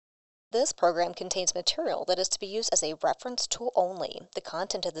This program contains material that is to be used as a reference tool only. The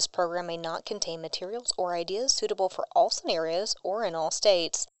content of this program may not contain materials or ideas suitable for all scenarios or in all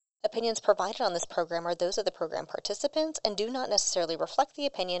states. Opinions provided on this program are those of the program participants and do not necessarily reflect the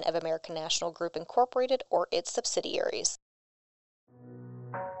opinion of American National Group Incorporated or its subsidiaries.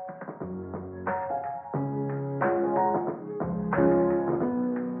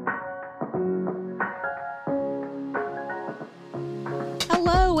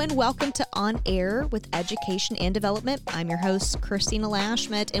 Hello and welcome to On Air with Education and Development. I'm your host, Christina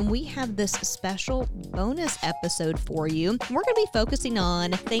Lashmet, and we have this special bonus episode for you. We're going to be focusing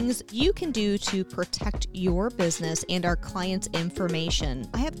on things you can do to protect your business and our clients' information.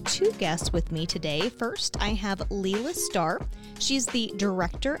 I have two guests with me today. First, I have Lelia Starr. She's the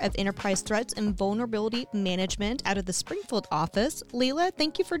Director of Enterprise Threats and Vulnerability Management out of the Springfield office. Lelia,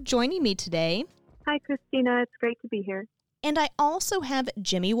 thank you for joining me today. Hi, Christina. It's great to be here. And I also have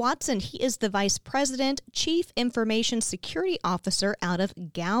Jimmy Watson. He is the Vice President, Chief Information Security Officer out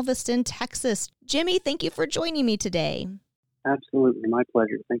of Galveston, Texas. Jimmy, thank you for joining me today. Absolutely. My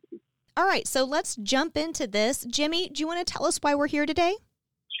pleasure. Thank you. All right, so let's jump into this. Jimmy, do you want to tell us why we're here today?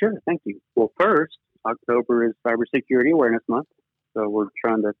 Sure. Thank you. Well, first, October is Cybersecurity Awareness Month, so we're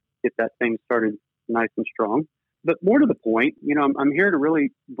trying to get that thing started nice and strong. But more to the point, I'm here to really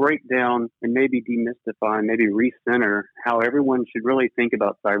break down and maybe demystify, maybe recenter how everyone should really think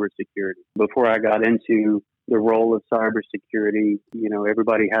about cybersecurity. Before I got into the role of cybersecurity,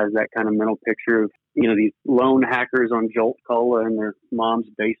 everybody has that kind of mental picture of, these lone hackers on Jolt Cola in their mom's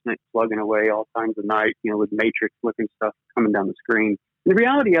basement plugging away all times of night, with Matrix looking stuff coming down the screen. And the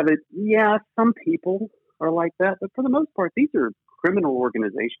reality of it, yeah, some people are like that, but for the most part, these are criminal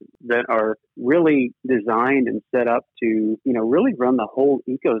organizations that are really designed and set up to, really run the whole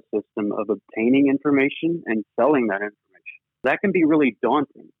ecosystem of obtaining information and selling that information. That can be really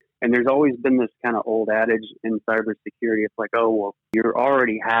daunting. And there's always been this kind of old adage in cybersecurity. It's like, oh, well, you're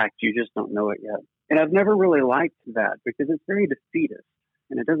already hacked. You just don't know it yet. And I've never really liked that because it's very defeatist.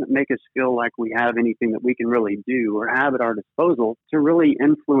 And it doesn't make us feel like we have anything that we can really do or have at our disposal to really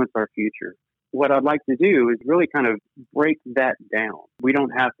influence our future. What I'd like to do is really kind of break that down. We don't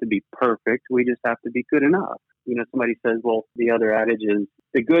have to be perfect. We just have to be good enough. Somebody says, well, the other adage is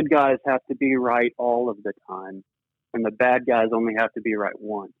the good guys have to be right all of the time, and the bad guys only have to be right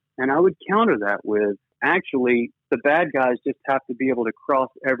once. And I would counter that with, actually, the bad guys just have to be able to cross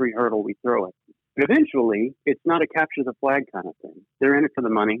every hurdle we throw at them. But eventually, it's not a capture the flag kind of thing. They're in it for the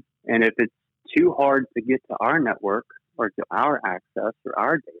money. And if it's too hard to get to our network or to our access or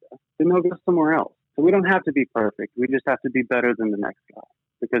our data, then they'll go somewhere else. So we don't have to be perfect. We just have to be better than the next guy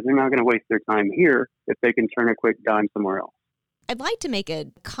because they're not going to waste their time here if they can turn a quick dime somewhere else. I'd like to make a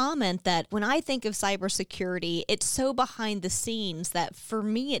comment that when I think of cybersecurity, it's so behind the scenes that for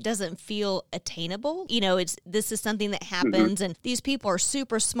me, it doesn't feel attainable. This is something that happens and these people are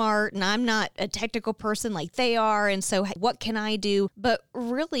super smart and I'm not a technical person like they are. And so what can I do? But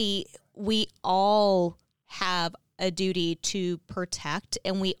really, we all have a duty to protect,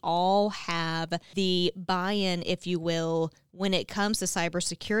 and we all have the buy-in, if you will, when it comes to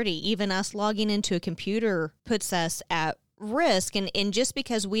cybersecurity. Even us logging into a computer puts us at risk, and just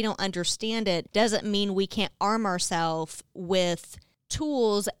because we don't understand it doesn't mean we can't arm ourselves with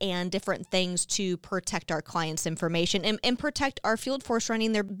tools and different things to protect our clients' information and protect our field force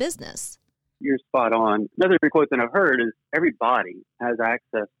running their business. You're spot on. Another quote that I've heard is everybody has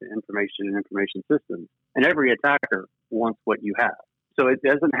access to information and information systems, and every attacker wants what you have. So it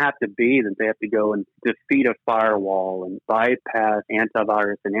doesn't have to be that they have to go and defeat a firewall and bypass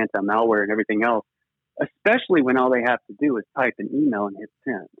antivirus and anti-malware and everything else, especially when all they have to do is type an email and hit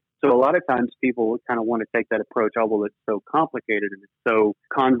send. So a lot of times people kind of want to take that approach, oh, well, it's so complicated and it's so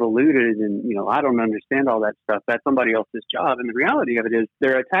convoluted and, I don't understand all that stuff. That's somebody else's job. And the reality of it is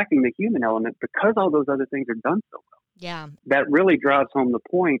they're attacking the human element because all those other things are done so well. Yeah. That really drives home the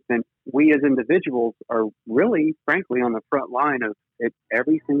point that we as individuals are really, frankly, on the front line of it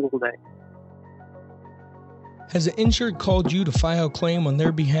every single day. Has an insured called you to file a claim on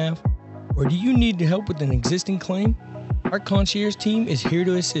their behalf? Or do you need help with an existing claim? Our concierge team is here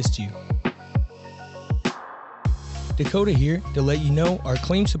to assist you. Dakota here to let you know our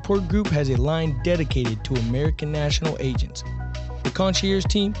claim support group has a line dedicated to American National agents. The concierge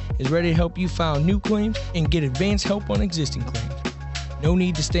team is ready to help you file new claims and get advanced help on existing claims. No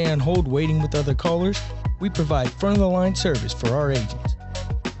need to stay on hold waiting with other callers. We provide front-of-the-line service for our agents.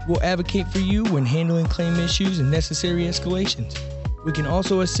 We'll advocate for you when handling claim issues and necessary escalations. We can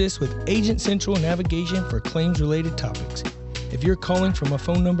also assist with Agent Central navigation for claims-related topics. If you're calling from a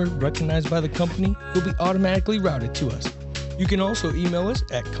phone number recognized by the company, you'll be automatically routed to us. You can also email us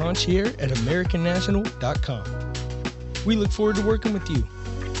at concierge@americannational.com. We look forward to working with you.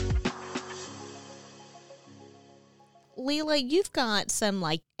 Lelia, you've got some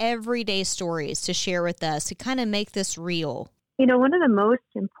everyday stories to share with us to kind of make this real. One of the most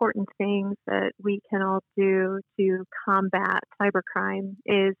important things that we can all do to combat cybercrime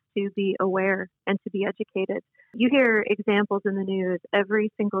is to be aware and to be educated. You hear examples in the news every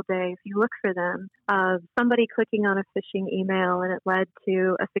single day, if you look for them, of somebody clicking on a phishing email and it led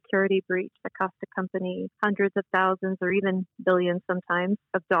to a security breach that cost a company hundreds of thousands or even billions sometimes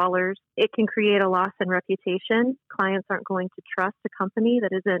of dollars. It can create a loss in reputation. Clients aren't going to trust a company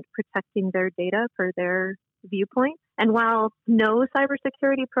that isn't protecting their data for their viewpoint. And while no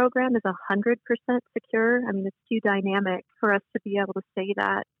cybersecurity program is 100% secure, it's too dynamic for us to be able to say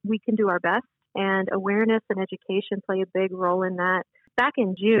that. We can do our best, and awareness and education play a big role in that. Back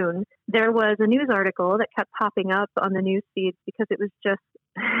in June, there was a news article that kept popping up on the news feeds because it was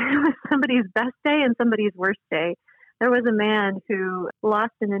somebody's best day and somebody's worst day. There was a man who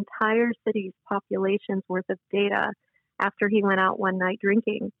lost an entire city's population's worth of data after he went out one night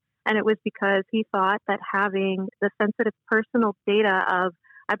drinking. And it was because he thought that having the sensitive personal data of,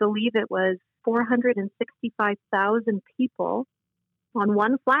 I believe it was 465,000 people on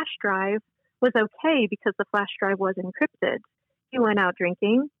one flash drive was okay because the flash drive was encrypted. He went out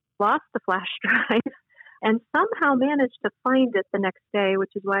drinking, lost the flash drive, and somehow managed to find it the next day,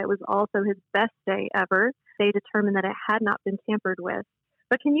 which is why it was also his best day ever. They determined that it had not been tampered with.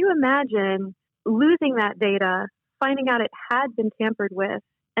 But can you imagine losing that data, finding out it had been tampered with,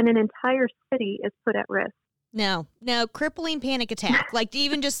 and an entire city is put at risk? No, crippling panic attack,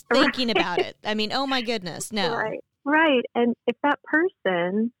 even just thinking about it. Oh my goodness, no. Right. And if that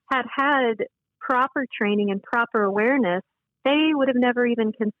person had proper training and proper awareness, they would have never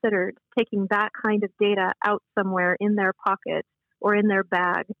even considered taking that kind of data out somewhere in their pocket or in their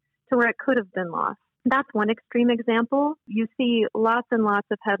bag to where it could have been lost. That's one extreme example. You see lots and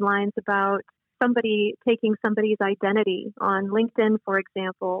lots of headlines about somebody taking somebody's identity on LinkedIn, for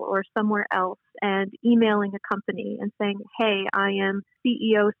example, or somewhere else, and emailing a company and saying, hey, I am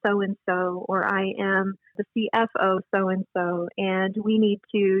CEO so-and-so, or I am the CFO so-and-so, and we need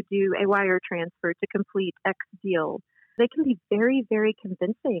to do a wire transfer to complete X deal. They can be very, very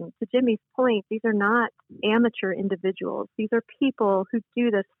convincing. To Jimmy's point, these are not amateur individuals. These are people who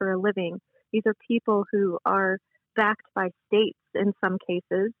do this for a living. These are people who are backed by states in some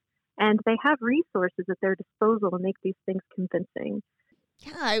cases, and they have resources at their disposal to make these things convincing.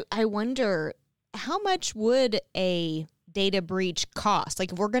 Yeah, I wonder, how much would a data breach cost?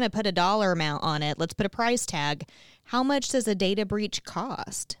 If we're going to put a dollar amount on it, let's put a price tag. How much does a data breach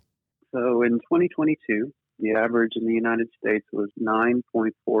cost? So in 2022, the average in the United States was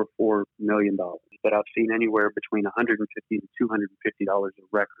 $9.44 million. But I've seen anywhere between $150 to $250 a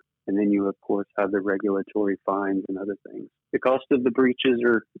record. And then you, of course, have the regulatory fines and other things. The cost of the breaches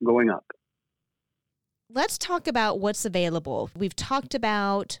are going up. Let's talk about what's available. We've talked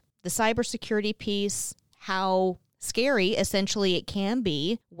about the cybersecurity piece, how scary, essentially, it can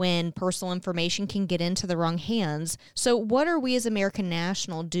be when personal information can get into the wrong hands. So what are we as American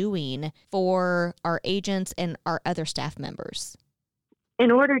National doing for our agents and our other staff members? In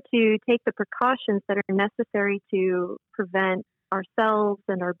order to take the precautions that are necessary to prevent ourselves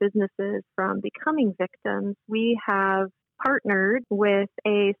and our businesses from becoming victims, we have partnered with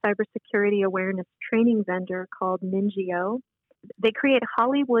a cybersecurity awareness training vendor called Ningio. They create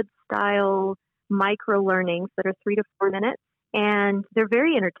Hollywood-style micro-learnings that are 3 to 4 minutes, and they're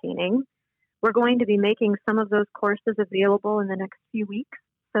very entertaining. We're going to be making some of those courses available in the next few weeks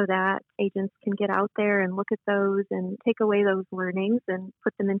so that agents can get out there and look at those and take away those learnings and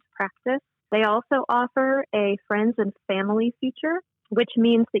put them into practice. They also offer a friends and family feature, which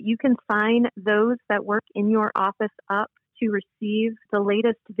means that you can sign those that work in your office up to receive the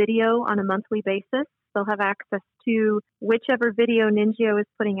latest video on a monthly basis. They'll have access to whichever video Ningio is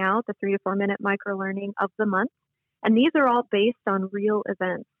putting out, the 3 to 4 minute micro-learning of the month. And these are all based on real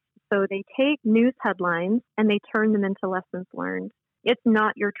events. So they take news headlines and they turn them into lessons learned. It's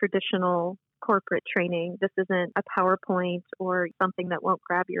not your traditional corporate training. This isn't a PowerPoint or something that won't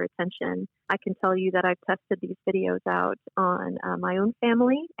grab your attention. I can tell you that I've tested these videos out on my own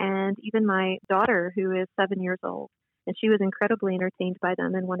family and even my daughter, who is 7 years old. And she was incredibly entertained by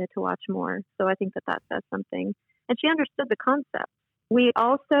them and wanted to watch more. So I think that says something. And she understood the concept. We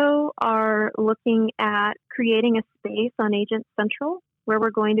also are looking at creating a space on Agent Central where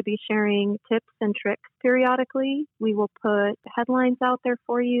we're going to be sharing tips and tricks periodically. We will put headlines out there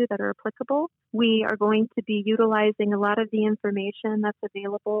for you that are applicable. We are going to be utilizing a lot of the information that's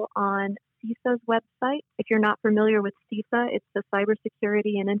available on CISA's website. If you're not familiar with CISA, it's the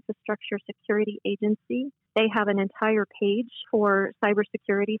Cybersecurity and Infrastructure Security Agency. They have an entire page for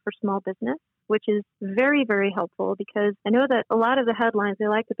cybersecurity for small business, which is very, very helpful because I know that a lot of the headlines, they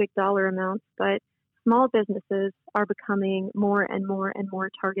like the big dollar amounts, but small businesses are becoming more and more and more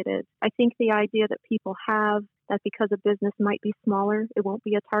targeted. I think the idea that people have that because a business might be smaller, it won't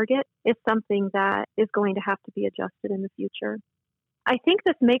be a target, is something that is going to have to be adjusted in the future. I think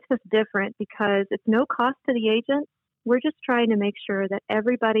this makes us different because it's no cost to the agent. We're just trying to make sure that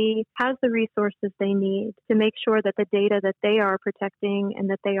everybody has the resources they need to make sure that the data that they are protecting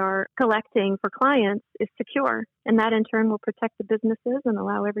and that they are collecting for clients is secure. And that in turn will protect the businesses and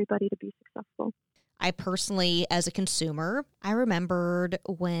allow everybody to be successful. I personally, as a consumer, I remembered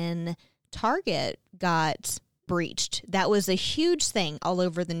when Target got breached. That was a huge thing all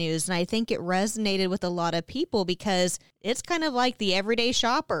over the news. And I think it resonated with a lot of people because it's kind of like the everyday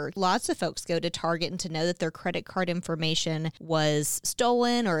shopper. Lots of folks go to Target and to know that their credit card information was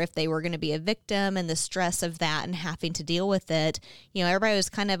stolen or if they were going to be a victim and the stress of that and having to deal with it, everybody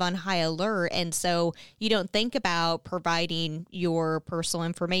was kind of on high alert. And so you don't think about providing your personal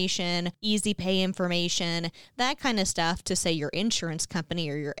information, easy pay information, that kind of stuff to say your insurance company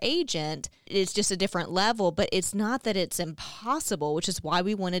or your agent. It's just a different level, but it's not that it's impossible, which is why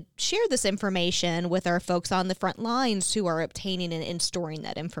we want to share this information with our folks on the front lines who are obtaining and storing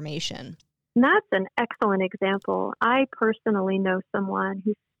that information. And that's an excellent example. I personally know someone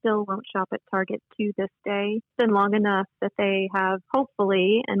who still won't shop at Target to this day. It's been long enough that they have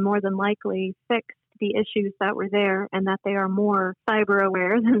hopefully and more than likely fixed the issues that were there and that they are more cyber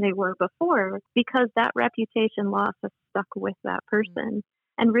aware than they were before because that reputation loss has stuck with that person.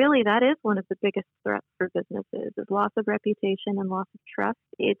 And really, that is one of the biggest threats for businesses is loss of reputation and loss of trust.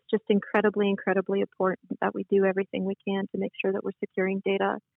 It's just incredibly, incredibly important that we do everything we can to make sure that we're securing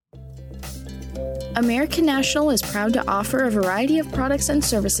data. American National is proud to offer a variety of products and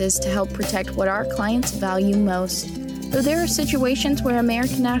services to help protect what our clients value most. Though there are situations where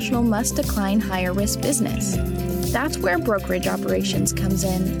American National must decline higher risk business. That's where brokerage operations comes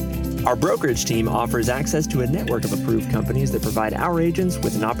in. Our brokerage team offers access to a network of approved companies that provide our agents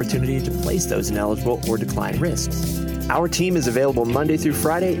with an opportunity to place those ineligible or decline risks. Our team is available Monday through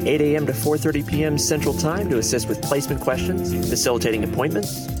Friday, 8 a.m. to 4:30 p.m. Central Time to assist with placement questions, facilitating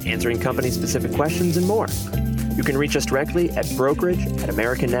appointments, answering company-specific questions, and more. You can reach us directly at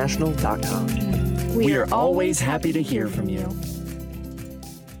brokerage@americannational.com. We are always happy to hear from you.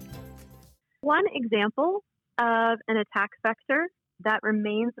 One example of an attack vector that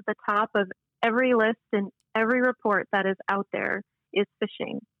remains at the top of every list and every report that is out there is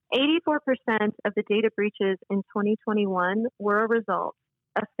phishing. 84% of the data breaches in 2021 were a result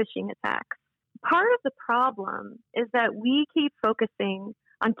of phishing attacks. Part of the problem is that we keep focusing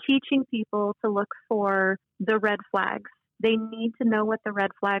on teaching people to look for the red flags. They need to know what the red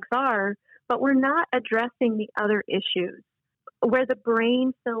flags are, but we're not addressing the other issues where the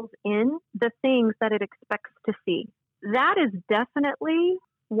brain fills in the things that it expects to see. That is definitely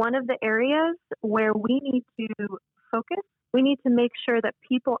one of the areas where we need to focus. We need to make sure that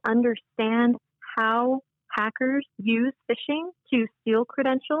people understand how hackers use phishing to steal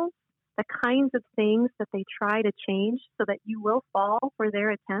credentials, the kinds of things that they try to change so that you will fall for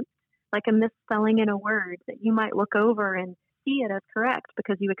their attempt, like a misspelling in a word that you might look over and see it as correct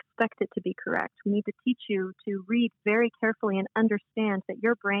because you expect it to be correct. We need to teach you to read very carefully and understand that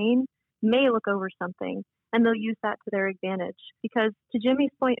your brain may look over something and they'll use that to their advantage. Because to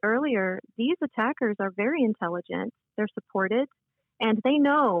Jimmy's point earlier, these attackers are very intelligent, they're supported, and they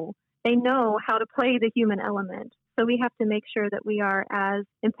know how to play the human element. So we have to make sure that we are as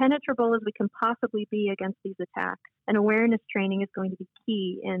impenetrable as we can possibly be against these attacks. And awareness training is going to be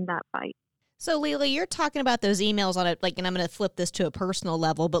key in that fight. So, Lelia, you're talking about those emails on it, and I'm going to flip this to a personal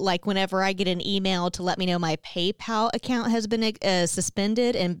level, but whenever I get an email to let me know my PayPal account has been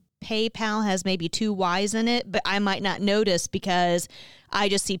suspended and PayPal has maybe 2 Y's in it, but I might not notice because I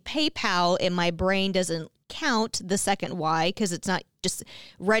just see PayPal and my brain doesn't count the second Y because it's not just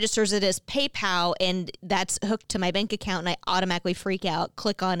registers it as PayPal and that's hooked to my bank account and I automatically freak out,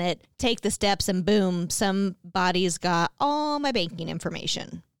 click on it, take the steps and boom, somebody's got all my banking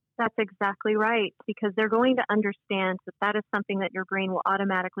information. That's exactly right, because they're going to understand that that is something that your brain will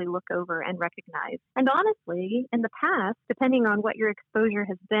automatically look over and recognize. And honestly, in the past, depending on what your exposure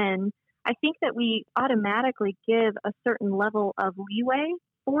has been, I think that we automatically give a certain level of leeway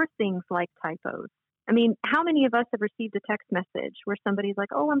for things like typos. I mean, how many of us have received a text message where somebody's like,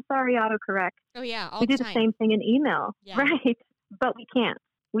 oh, I'm sorry, autocorrect. Oh, yeah, all we the do time. the same thing in email, Yeah. right? But we can't.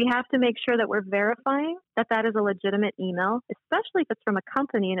 We have to make sure that we're verifying that that is a legitimate email, especially if it's from a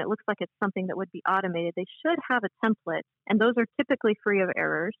company and it looks like it's something that would be automated. They should have a template, and those are typically free of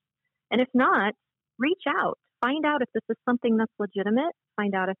errors. And if not, reach out. Find out if this is something that's legitimate.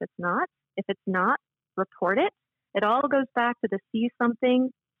 Find out if it's not. If it's not, report it. It all goes back to the see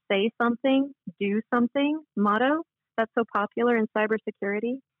something, say something, do something motto that's so popular in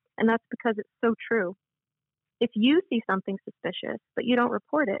cybersecurity. And that's because it's so true. If you see something suspicious, but you don't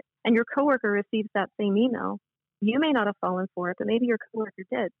report it, and your coworker receives that same email, you may not have fallen for it, but maybe your coworker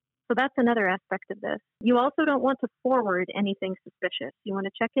did. So that's another aspect of this. You also don't want to forward anything suspicious. You want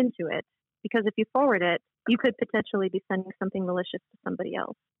to check into it, because if you forward it, you could potentially be sending something malicious to somebody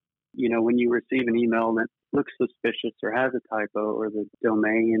else. You know, when you receive an email that looks suspicious or has a typo, or the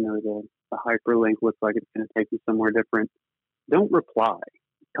domain or the hyperlink looks like it's going to take you somewhere different, don't reply.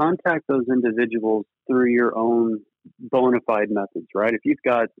 Contact those individuals through your own bona fide methods, right? If you've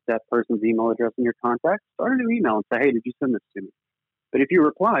got that person's email address in your contacts, start a new email and say, hey, did you send this to me? But if you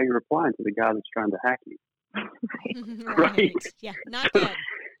reply, you're replying to the guy that's trying to hack you. Right? Yeah, not good.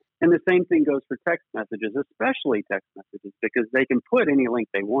 And the same thing goes for text messages, especially text messages, because they can put any link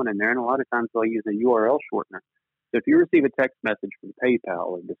they want in there, and a lot of times they'll use a URL shortener. So if you receive a text message from PayPal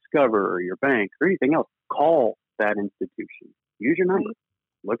or Discover or your bank or anything else, call that institution. Use your number.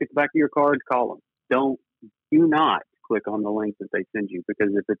 Look at the back of your card, call them. Do not click on the link that they send you,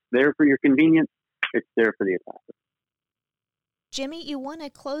 because if it's there for your convenience, it's there for the attacker. Jimmy, you want to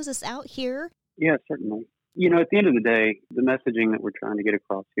close us out here? Yeah, certainly. You know, at the end of the day, the messaging that we're trying to get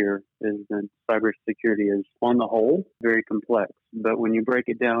across here is that cybersecurity is, on the whole, very complex. But when you break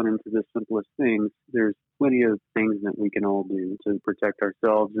it down into the simplest things, there's plenty of things that we can all do to protect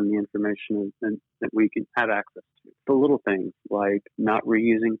ourselves and the information that we can have access to. The little things like not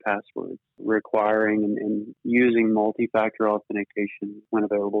reusing passwords, requiring and using multi-factor authentication when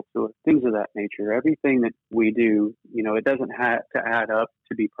available to us, things of that nature. Everything that we do, you know, it doesn't have to add up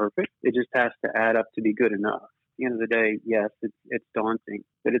to be perfect. It just has to add up to be good enough. At the end of the day, yes, it's daunting,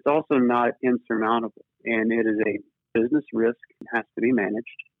 but it's also not insurmountable. And it is a business risk. It has to be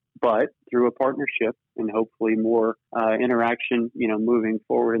managed. But through a partnership and hopefully more interaction, you know, moving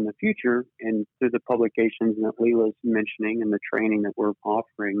forward in the future, and through the publications that Leila's mentioning and the training that we're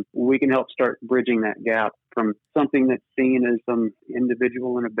offering, we can help start bridging that gap from something that's seen as some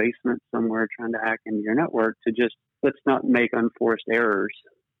individual in a basement somewhere trying to hack into your network to just, let's not make unforced errors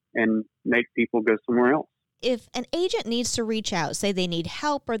and make people go somewhere else. If an agent needs to reach out, say they need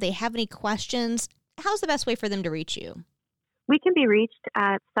help or they have any questions, how's the best way for them to reach you? We can be reached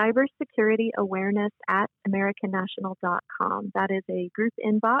at cybersecurityawareness@americannational.com. That is a group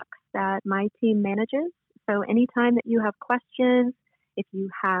inbox that my team manages. So anytime that you have questions, if you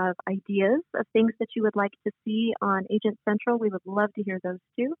have ideas of things that you would like to see on Agent Central, we would love to hear those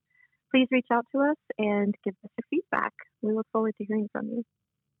too. Please reach out to us and give us your feedback. We look forward to hearing from you.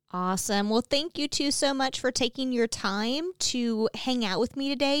 Awesome. Well, thank you two so much for taking your time to hang out with me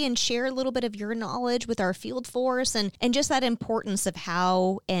today and share a little bit of your knowledge with our field force and just that importance of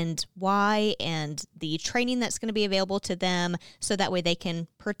how and why and the training that's going to be available to them so that way they can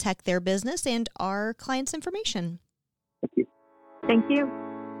protect their business and our clients' information. Thank you. Thank you.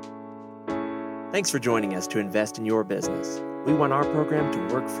 Thanks for joining us to invest in your business. We want our program to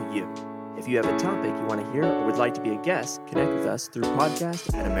work for you. If you have a topic you want to hear or would like to be a guest, connect with us through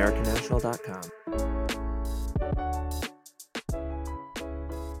podcast@americannational.com.